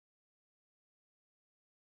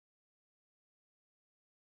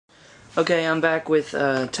Okay, I'm back with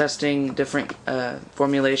testing different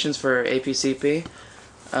formulations for apcp.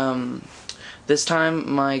 This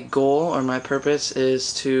time my goal or my purpose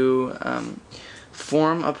is to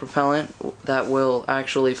form a propellant that will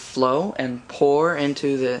actually flow and pour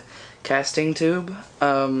into the casting tube.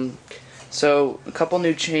 So a couple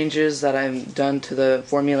new changes that I've done to the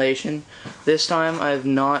formulation. This time I've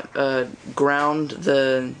not ground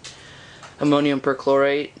the ammonium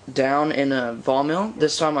perchlorate down in a ball mill.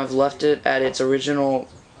 This time I've left it at its original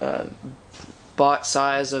bought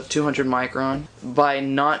size of 200 micron. By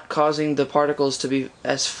not causing the particles to be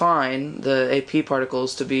as fine, the AP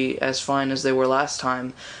particles to be as fine as they were last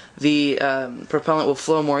time, the propellant will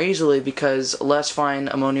flow more easily because less fine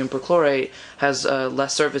ammonium perchlorate has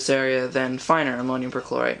less surface area than finer ammonium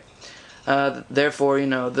perchlorate. Therefore,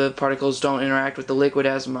 the particles don't interact with the liquid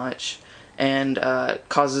as much and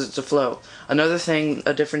causes it to flow. Another thing,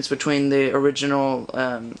 a difference between the original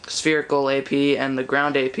spherical AP and the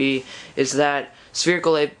ground AP is that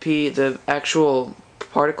spherical AP, the actual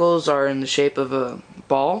particles are in the shape of a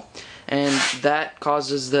ball, and that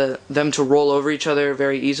causes them to roll over each other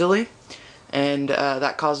very easily, and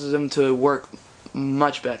that causes them to work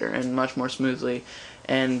much better and much more smoothly.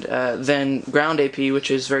 And then ground AP,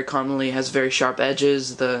 which is very commonly has very sharp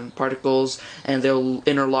edges, the particles, and they'll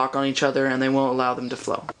interlock on each other and they won't allow them to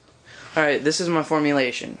flow. Alright, this is my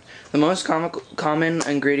formulation. The most common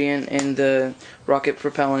ingredient in the rocket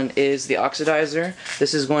propellant is the oxidizer.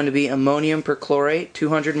 This is going to be ammonium perchlorate,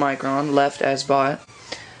 200 micron, left as bought.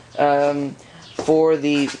 For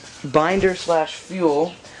the binder slash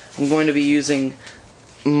fuel, I'm going to be using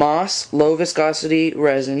Moss low viscosity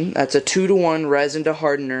resin. That's a 2-to-1 resin to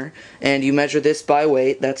hardener, and you measure this by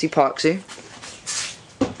weight. That's epoxy.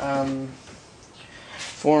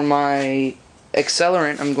 For my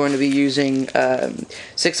accelerant, I'm going to be using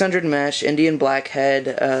 600 mesh Indian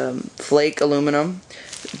blackhead flake aluminum,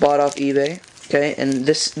 bought off eBay. Okay, and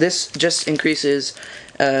this just increases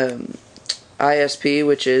ISP,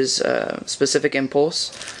 which is specific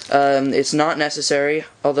impulse. It's not necessary,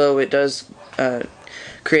 although it does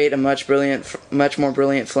create a much more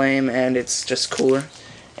brilliant flame, and it's just cooler.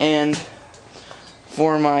 And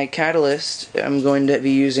for my catalyst, I'm going to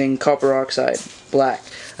be using copper oxide, black.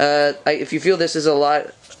 If you feel this is a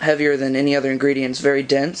lot heavier than any other ingredient, it's very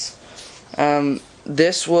dense.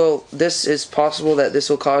 This is possible that this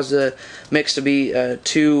will cause the mix to be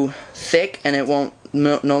too thick, and it won't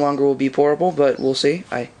no longer will be pourable, but we'll see.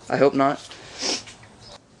 I hope not.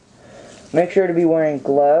 Make sure to be wearing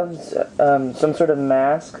gloves, some sort of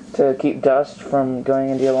mask to keep dust from going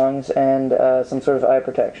into your lungs, and some sort of eye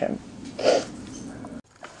protection.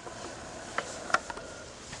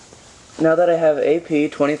 Now that I have AP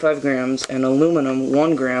 25 grams and aluminum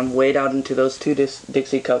 1 gram weighed out into those two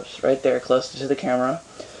Dixie cups right there close to the camera,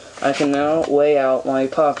 I can now weigh out my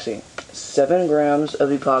epoxy. 7 grams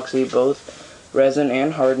of epoxy, both resin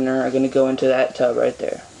and hardener, are going to go into that tub right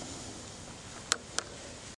there.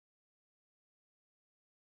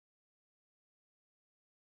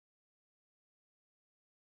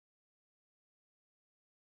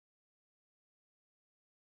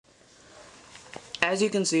 As you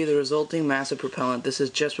can see, the resulting mass of propellant, this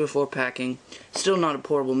is just before packing, still not a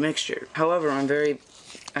pourable mixture. However, I'm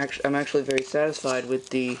actually very satisfied with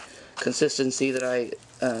the consistency that I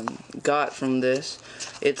got from this.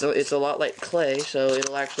 It's a lot like clay, so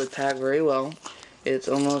it'll actually pack very well. It's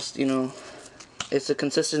almost, it's the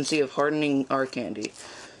consistency of hardening our candy.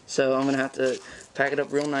 So I'm going to have to pack it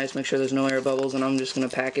up real nice, make sure there's no air bubbles, and I'm just going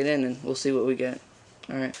to pack it in, and we'll see what we get.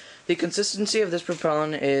 Alright, the consistency of this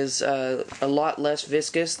propellant is a lot less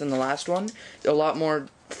viscous than the last one, a lot more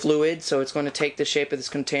fluid, so it's going to take the shape of this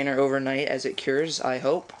container overnight as it cures, I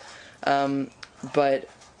hope. But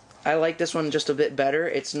I like this one just a bit better.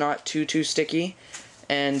 It's not too sticky,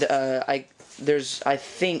 and I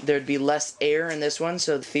think there'd be less air in this one,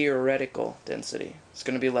 so the theoretical density is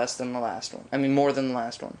going to be less than the last one. I mean, more than the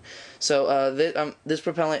last one. So this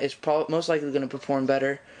propellant is most likely going to perform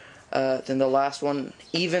better than the last one,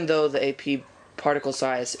 even though the AP particle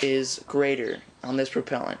size is greater on this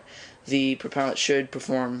propellant. The propellant should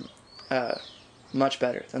perform much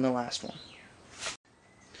better than the last one.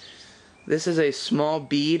 This is a small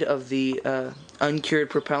bead of the uncured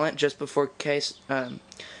propellant just before casting.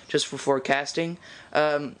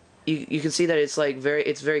 You can see that it's like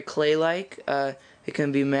very clay-like. It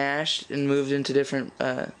can be mashed and moved into different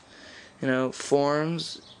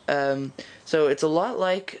forms. So it's a lot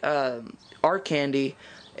like our candy,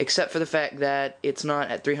 except for the fact that it's not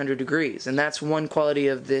at 300 degrees, and that's one quality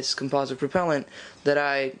of this composite propellant that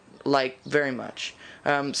I like very much.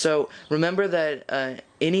 So remember that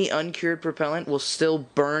any uncured propellant will still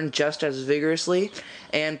burn just as vigorously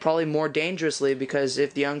and probably more dangerously, because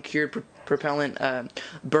if the uncured propellant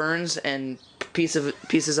burns and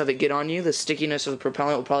pieces of it get on you, the stickiness of the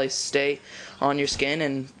propellant will probably stay on your skin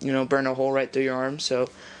and, you know, burn a hole right through your arm. So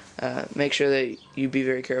make sure that you be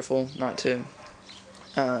very careful not to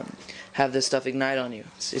have this stuff ignite on you.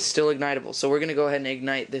 It's still ignitable. So we're going to go ahead and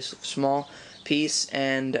ignite this small piece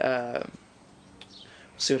and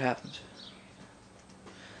see what happens.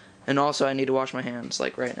 And also I need to wash my hands,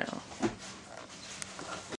 like right now.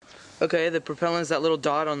 Okay, the propellant is that little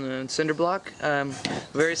dot on the cinder block.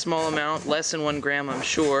 Very small amount, less than 1 gram, I'm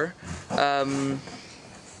sure.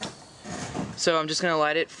 So I'm just going to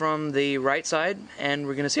light it from the right side, and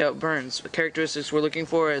we're going to see how it burns. The characteristics we're looking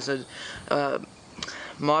for is a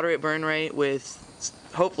moderate burn rate with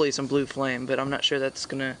hopefully some blue flame, but I'm not sure that's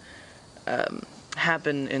going to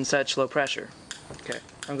happen in such low pressure. Okay,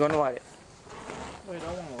 I'm going to light it. Wait,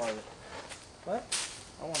 I want to light it. What?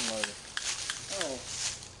 I want to light it. Oh,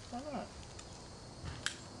 why not?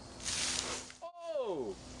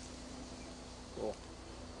 Oh! Cool.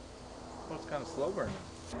 Well, it's kind of slow burning.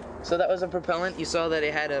 So that was a propellant. You saw that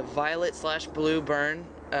it had a violet/blue burn,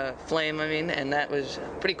 flame, and that was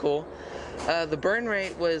pretty cool. The burn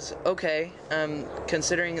rate was okay,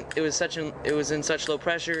 considering it was in such low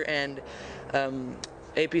pressure, and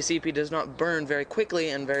APCP does not burn very quickly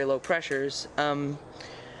in very low pressures.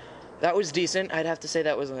 That was decent. I'd have to say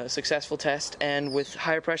that was a successful test, and with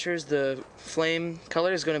higher pressures the flame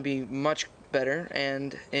color is going to be much better,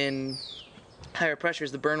 and in higher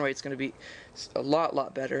pressures the burn rate is going to be a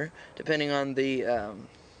lot better, depending on the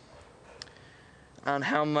on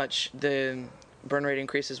how much the burn rate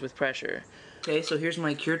increases with pressure. Okay, so here's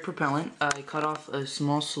my cured propellant. I cut off a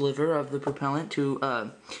small sliver of the propellant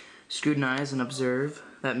to scrutinize and observe.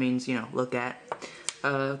 That means, you know, look at.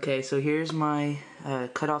 Okay, so here's my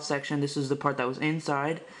cut off section. This is the part that was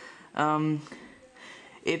inside.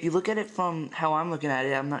 If you look at it from how I'm looking at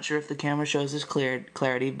it, I'm not sure if the camera shows this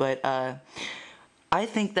clarity, but I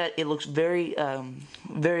think that it looks very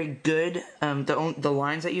good. The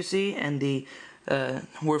lines that you see and the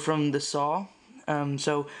were from the saw.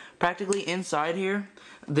 So practically inside here,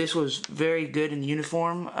 this was very good and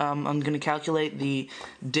uniform. I'm going to calculate the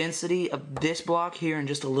density of this block here in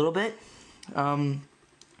just a little bit.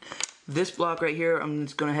 This block right here, I'm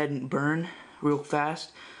just going to head and burn real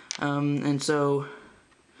fast. And so,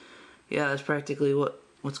 yeah, that's practically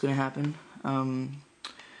what's going to happen.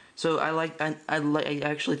 So I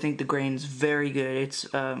actually think the grain's very good. It's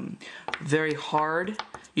very hard.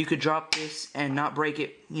 You could drop this and not break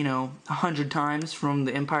it, you know, 100 times from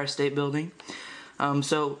the Empire State Building.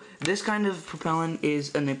 So this kind of propellant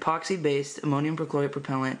is an epoxy-based ammonium perchlorate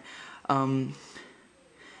propellant.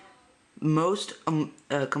 Most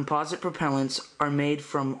composite propellants are made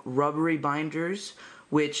from rubbery binders,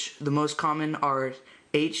 which the most common are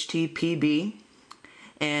HTPB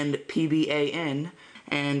and PBAN.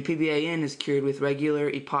 And PBAN is cured with regular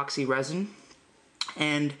epoxy resin.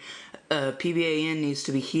 And PBAN needs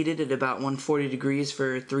to be heated at about 140 degrees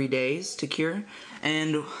for 3 days to cure,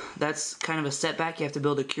 and that's kind of a setback. You have to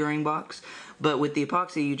build a curing box, but with the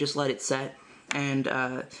epoxy you just let it set. And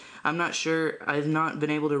I'm not sure, I've not been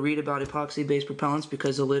able to read about epoxy based propellants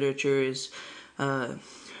because the literature is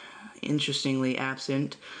interestingly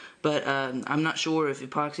absent, but I'm not sure if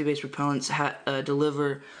epoxy based propellants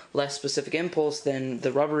deliver less specific impulse than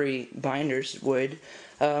the rubbery binders would,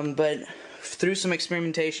 but through some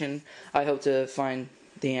experimentation, I hope to find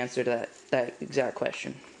the answer to that exact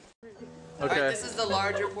question. Okay. Alright, this is the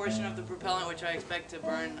larger portion of the propellant, which I expect to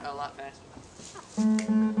burn a lot faster.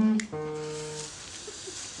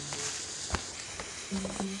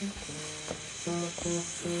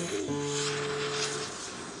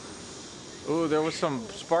 Ooh, there was some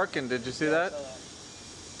sparking. Did you see that?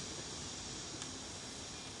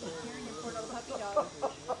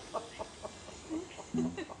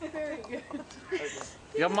 Very good.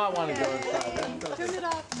 You might want to go inside. Turn it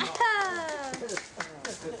off.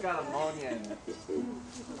 It's got ammonia in it.